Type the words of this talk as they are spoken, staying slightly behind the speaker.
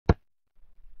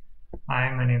Hi,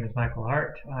 my name is Michael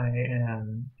Hart. I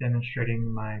am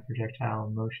demonstrating my projectile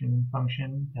motion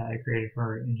function that I created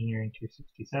for Engineering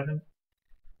 267.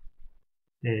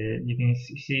 You can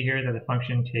see here that the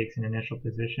function takes an initial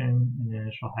position, an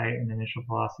initial height, an initial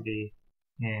velocity,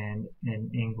 and an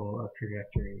angle of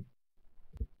trajectory.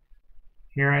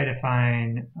 Here I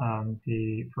define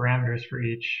the parameters for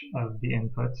each of the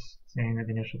inputs, saying that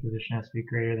the initial position has to be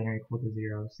greater than or equal to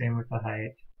 0. Same with the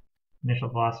height. Initial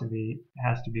velocity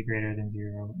has to be greater than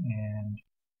 0, and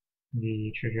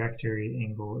the trajectory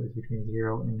angle is between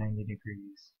 0 and 90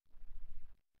 degrees.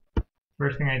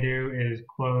 First thing I do is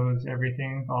close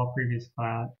everything, all previous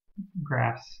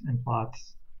graphs and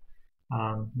plots.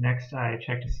 Next I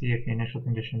check to see if the initial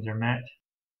conditions are met,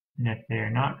 and if they are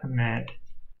not met,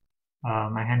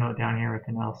 I handle it down here with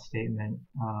an else statement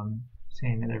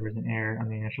saying that there was an error on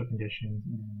the initial conditions,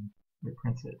 and it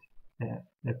prints it,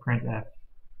 the printf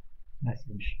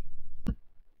message.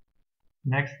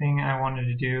 Next thing I wanted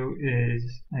to do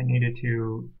is I needed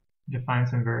to define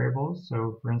some variables.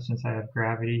 So for instance, I have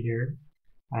gravity here.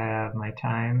 I have my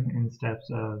time in steps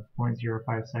of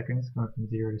 0.05 seconds going from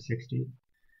 0 to 60.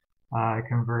 I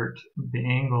convert the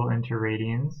angle into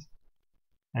radians,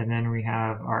 and then we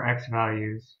have our x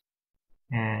values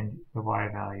and the y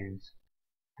values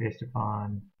based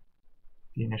upon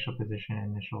the initial position,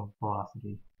 initial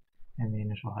velocity, and the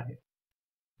initial height.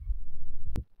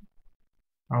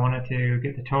 I wanted to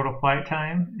get the total flight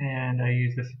time, and I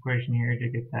use this equation here to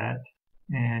get that.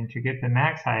 And to get the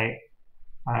max height,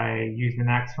 I use the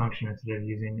max function instead of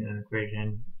using an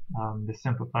equation. This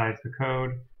simplifies the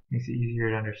code, makes it easier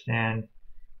to understand,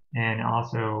 and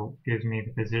also gives me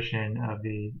the position of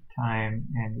the time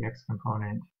and the x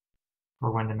component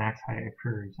for when the max height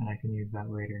occurs, and I can use that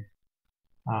later.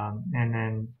 And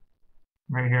then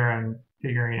right here I'm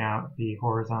figuring out the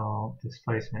horizontal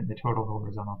displacement, the total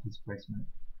horizontal displacement.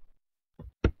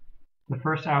 The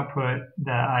first output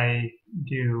that I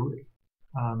do,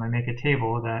 I make a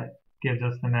table that gives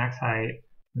us the max height,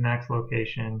 the max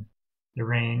location, the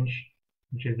range,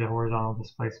 which is the horizontal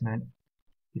displacement,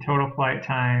 the total flight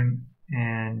time,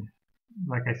 and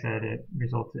like I said, it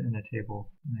results in a table.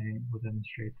 I will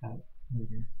demonstrate that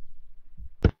later.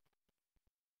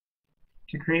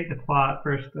 To create the plot,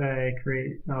 first I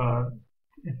create a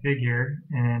figure,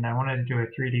 and I wanted to do a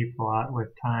 3D plot with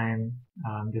time,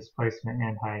 displacement,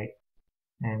 and height.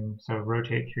 And so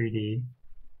rotate 3D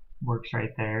works right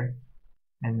there.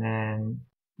 And then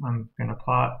I'm going to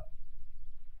plot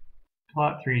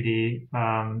 3D.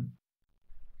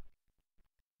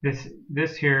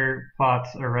 This here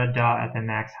plots a red dot at the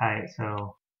max height,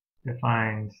 so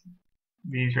defines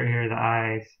these right here, the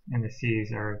i's and the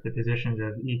c's are the positions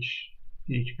of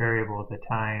each variable, the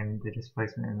time, the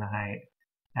displacement, and the height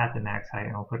at the max height,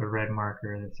 and I'll put a red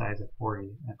marker the size of 40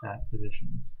 at that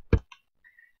position.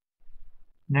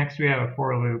 Next we have a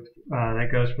for loop that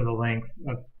goes for the length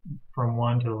of from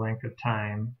 1 to the length of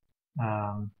time,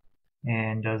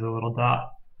 and does a little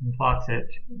dot and plots it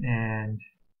and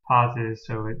pauses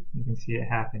so you can see it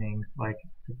happening like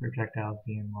the projectile is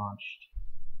being launched.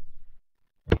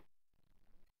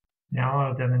 Now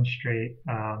I'll demonstrate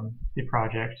the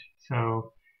project.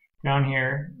 So down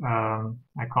here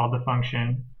I called the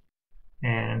function,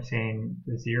 and I'm saying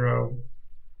the zero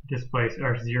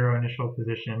initial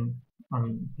position,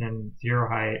 then 0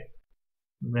 height,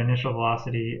 the initial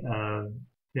velocity of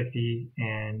 50,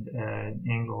 and an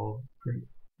angle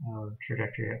of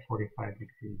trajectory at 45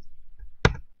 degrees.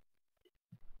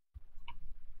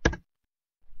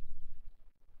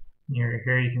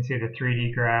 Here you can see the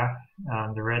 3D graph,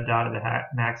 the red dot at the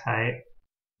max height,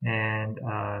 and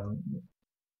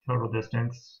total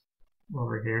distance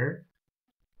over here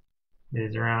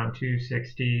is around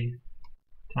 260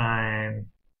 times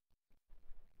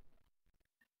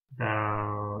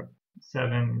about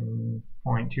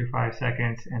 7.25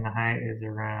 seconds, and the height is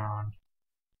around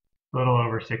a little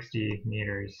over 60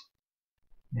 meters.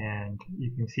 And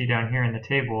you can see down here in the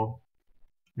table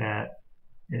that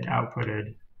it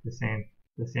outputted the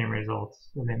same results,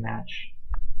 so they match.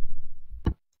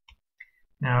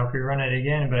 Now if we run it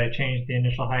again, but I change the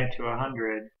initial height to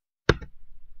 100,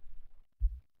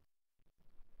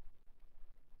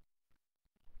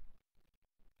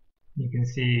 you can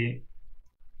see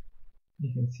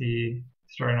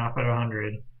starting off at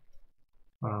 100,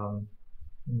 and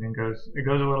then it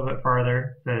goes a little bit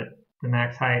farther, but the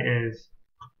max height is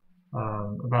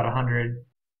about 100,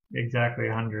 exactly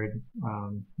 100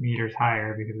 meters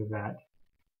higher because of that,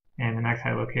 and the max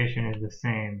height location is the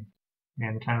same,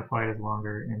 and the time of flight is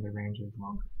longer and the range is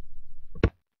longer.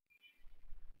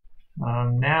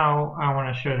 Now I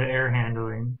want to show the air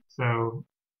handling. So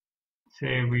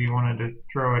say we wanted to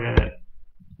throw it at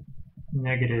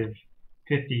negative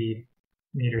 50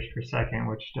 meters per second,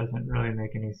 which doesn't really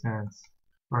make any sense.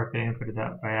 Or if they inputted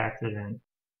that by accident,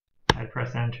 I'd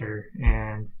press enter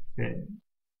and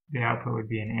the output would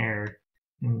be an error,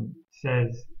 and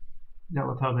says that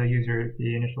will tell the user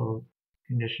the initial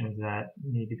conditions that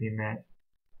need to be met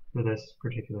for this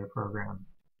particular program.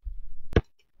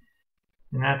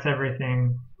 And that's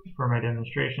everything for my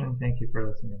demonstration. Thank you for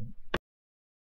listening.